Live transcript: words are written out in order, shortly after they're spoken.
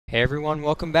Hey everyone,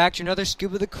 welcome back to another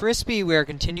Scoop of the Crispy. We are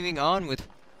continuing on with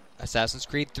Assassin's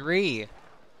Creed 3.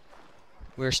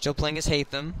 We're still playing as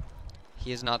Hatham.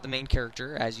 He is not the main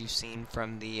character, as you've seen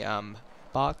from the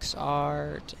box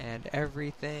art and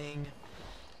everything.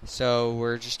 So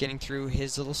we're just getting through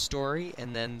his little story,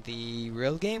 and then the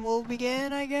real game will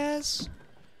begin, I guess?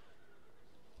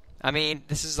 I mean,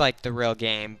 this is like the real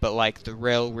game, but like the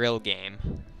real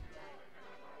game.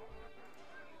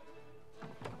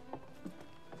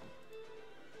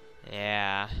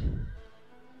 Yeah.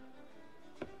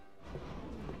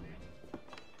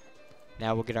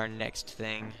 Now we'll get our next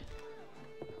thing.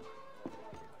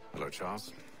 Hello,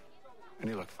 Charles.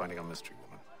 Any luck finding our mystery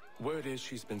woman? Word is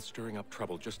she's been stirring up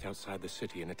trouble just outside the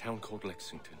city in a town called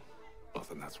Lexington. Well,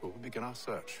 then that's where we'll begin our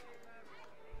search.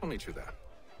 I'll meet you there.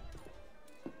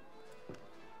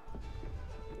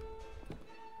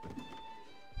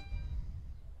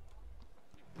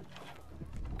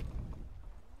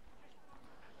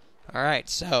 Alright,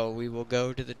 so we will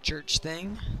go to the church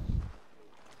thing.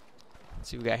 Let's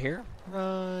see what we got here.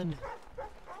 Run!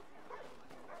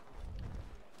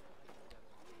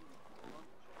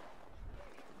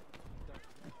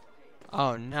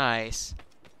 Oh, nice.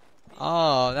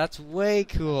 Oh, that's way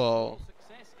cool.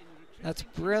 That's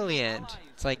brilliant.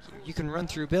 It's like you can run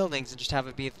through buildings and just have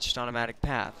it be just an automatic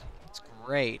path. It's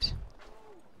great.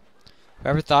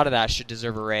 Whoever thought of that should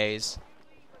deserve a raise.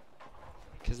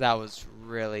 Because that was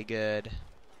really good.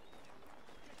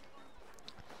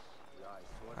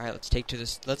 Alright, let's take to the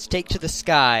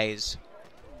skies.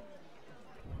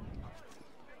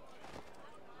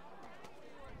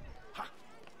 Oh,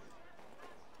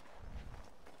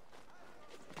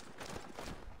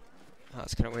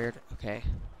 that's kind of weird. Okay.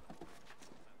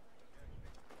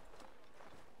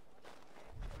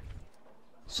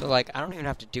 So, like, I don't even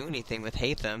have to do anything with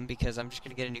Hatham because I'm just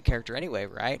going to get a new character anyway,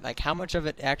 right? Like, how much of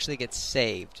it actually gets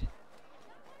saved?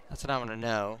 That's what I want to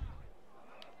know.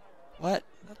 What?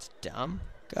 That's dumb.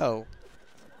 Go.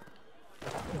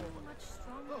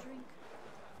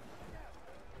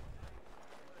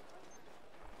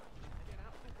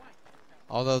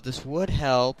 Although this would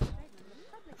help.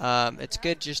 It's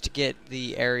good just to get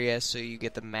the area so you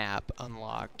get the map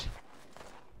unlocked.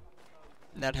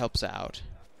 That helps out.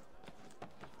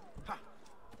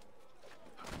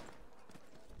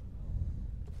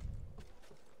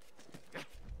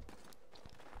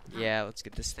 Yeah, let's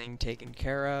get this thing taken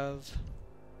care of.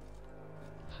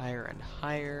 Higher and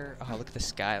higher. Oh, look at the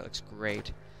sky. It looks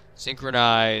great.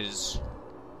 Synchronize.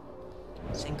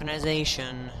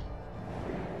 Synchronization.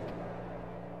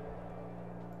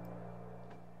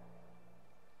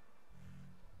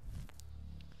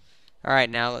 Alright,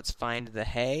 now let's find the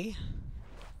hay.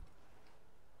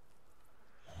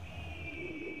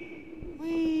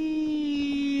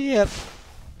 Whee! Yep.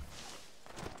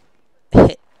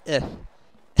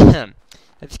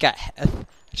 I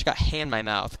just got hay in my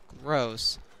mouth.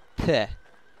 Gross. Peh.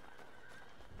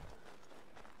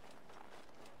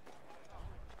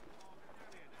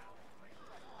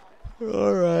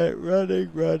 Alright,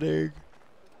 running.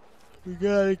 We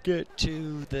gotta get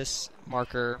to this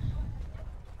marker.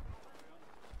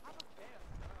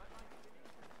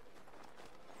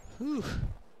 Whew.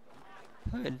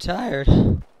 I'm getting tired.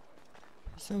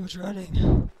 So much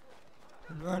running.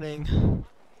 And running.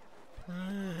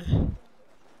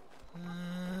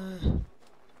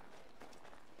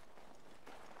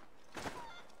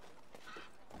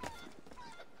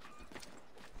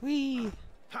 Whee!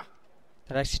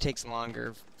 That actually takes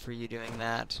longer for you doing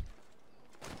that.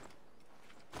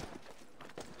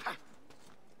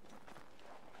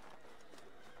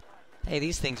 Hey,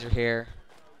 these things are here.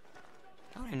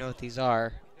 I don't even know what these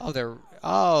are. Oh,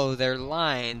 they're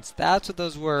lines. That's what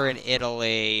those were in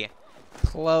Italy.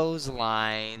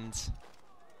 Clotheslines.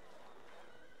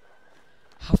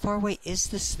 How far away is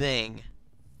this thing?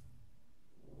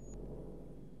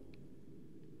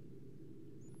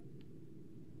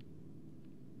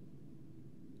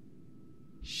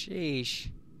 Sheesh.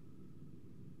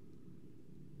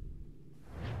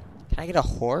 Can I get a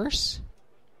horse?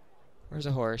 Where's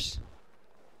a horse?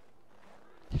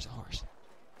 There's a horse.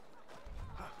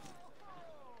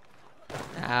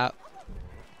 Out.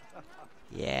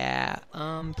 Yeah,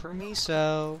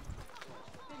 permiso.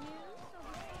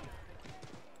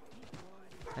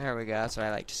 There we go, that's what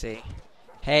I like to see.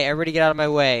 Hey, everybody get out of my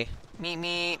way.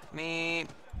 Meep.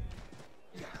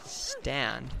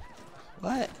 Stand.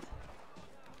 What?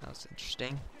 That was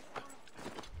interesting.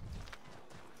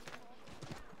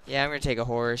 Yeah, I'm gonna take a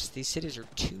horse. These cities are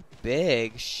too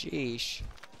big. Sheesh.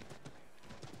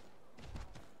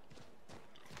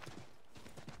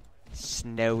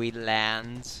 Snowy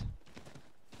lands.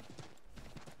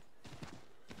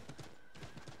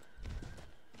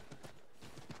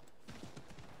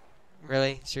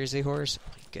 Really? Seriously, horse? Oh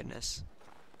my goodness.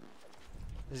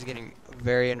 This is getting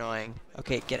very annoying.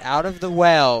 Okay, get out of the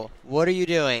well. What are you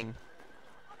doing?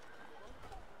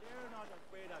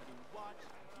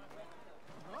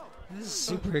 This is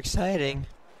super exciting.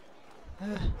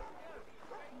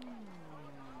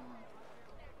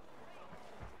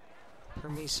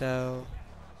 Permiso.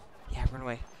 Yeah, run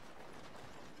away.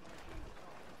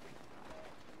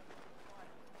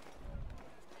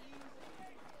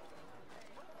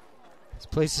 This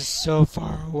place is so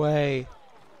far away.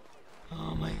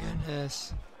 Oh my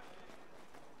goodness.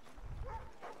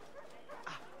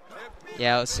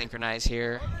 Yeah, let's synchronize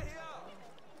here.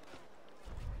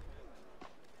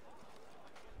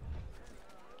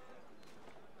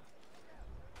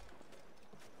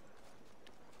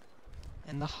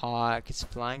 And the hawk is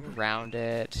flying around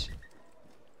it.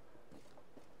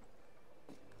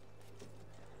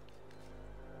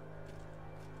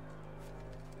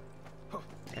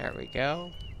 There we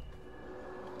go.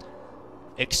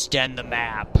 Extend the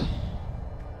map.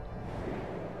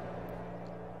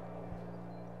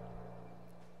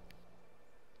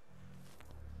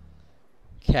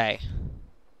 Okay.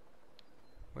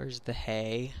 Where's the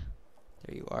hay?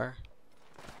 There you are.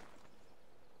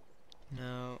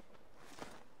 No.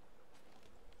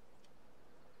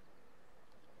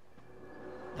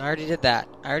 I already did that.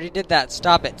 I already did that.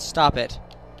 Stop it. Stop it.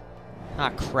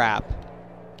 Ah, crap.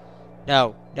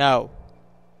 No. No.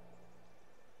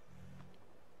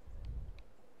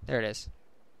 There it is.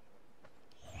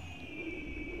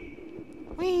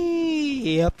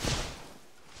 Whee! Yep.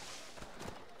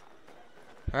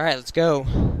 Alright, let's go.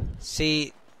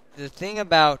 See, the thing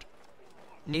about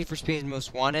Need for Speed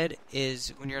Most Wanted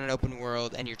is when you're in an open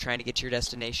world and you're trying to get to your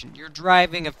destination, you're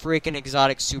driving a freaking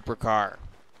exotic supercar.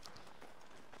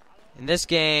 In this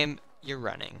game, you're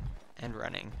running and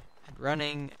running and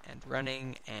running and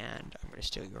running, and I'm going to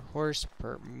steal your horse.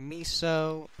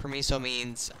 Permiso. Permiso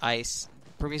means ice.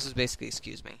 Permiso is basically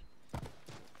excuse me.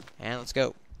 And let's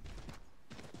go.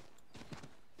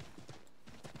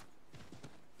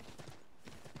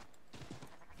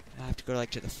 I have to go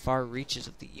to the far reaches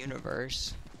of the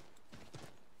universe.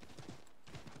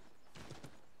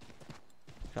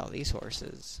 Look at all these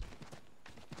horses.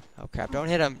 Oh crap, don't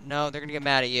hit them. No, they're gonna get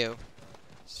mad at you.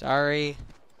 Sorry.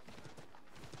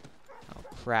 Oh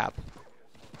crap.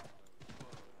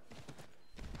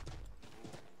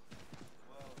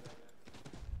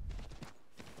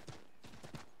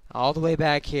 All the way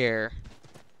back here.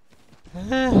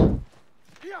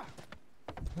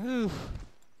 Oof.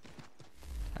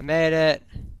 I made it.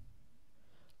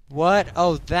 What?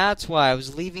 Oh, that's why I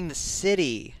was leaving the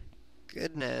city.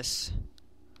 Goodness.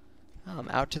 Oh, I'm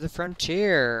out to the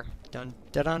frontier. Dun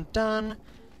dun dun dun.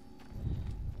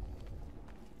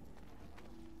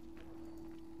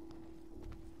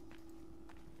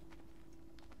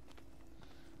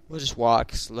 We'll just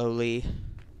walk slowly,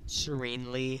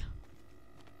 serenely,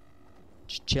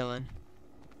 just chilling.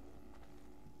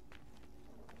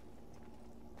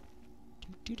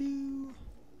 Do do do.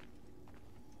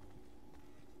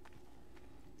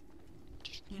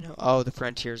 Just, oh, the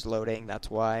frontier's loading. That's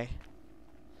why.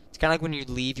 It's kind of like when you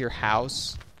leave your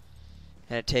house,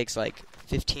 and it takes like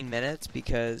 15 minutes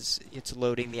because it's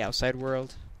loading the outside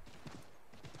world.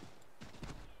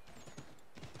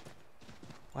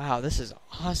 Wow, this is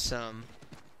awesome.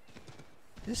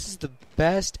 This is the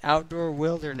best outdoor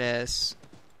wilderness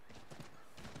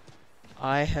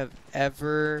I have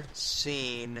ever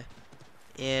seen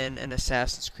in an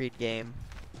Assassin's Creed game.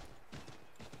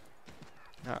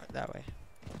 No, that way.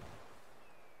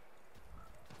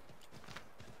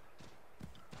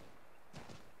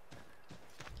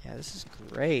 Yeah, this is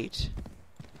great.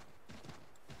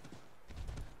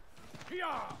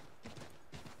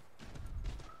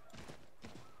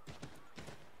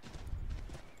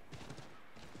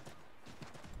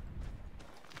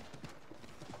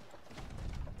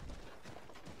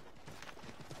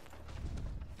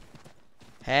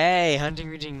 Hey, hunting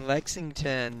region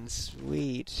Lexington.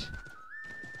 Sweet.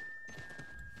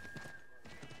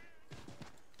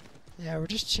 Yeah, we're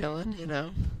just chilling,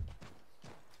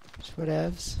 Just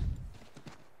whatevs.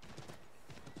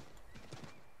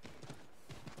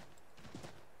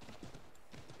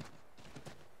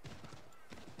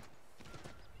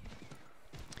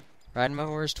 Riding my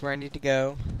horse to where I need to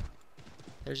go.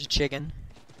 There's a chicken.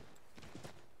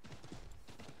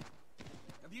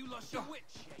 Have you lost your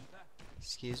wits, shaver?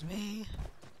 Excuse me.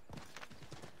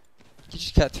 You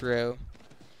just cut through.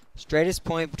 Straightest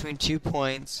point between 2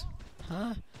 points.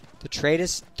 Huh? The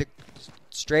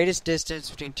straightest distance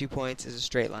between 2 points is a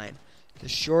straight line. The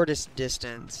shortest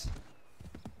distance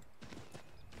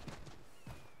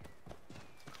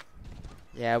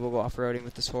Yeah, we'll go off-roading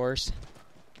with this horse.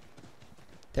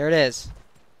 There it is.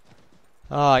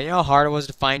 Oh, you know how hard it was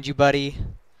to find you, buddy?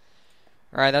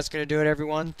 Alright, that's going to do it,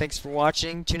 everyone. Thanks for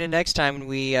watching. Tune in next time when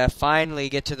we finally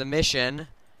get to the mission.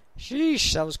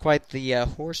 Sheesh, that was quite the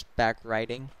horseback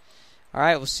riding.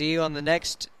 Alright, we'll see you on the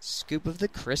next Scoop of the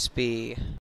Crispy.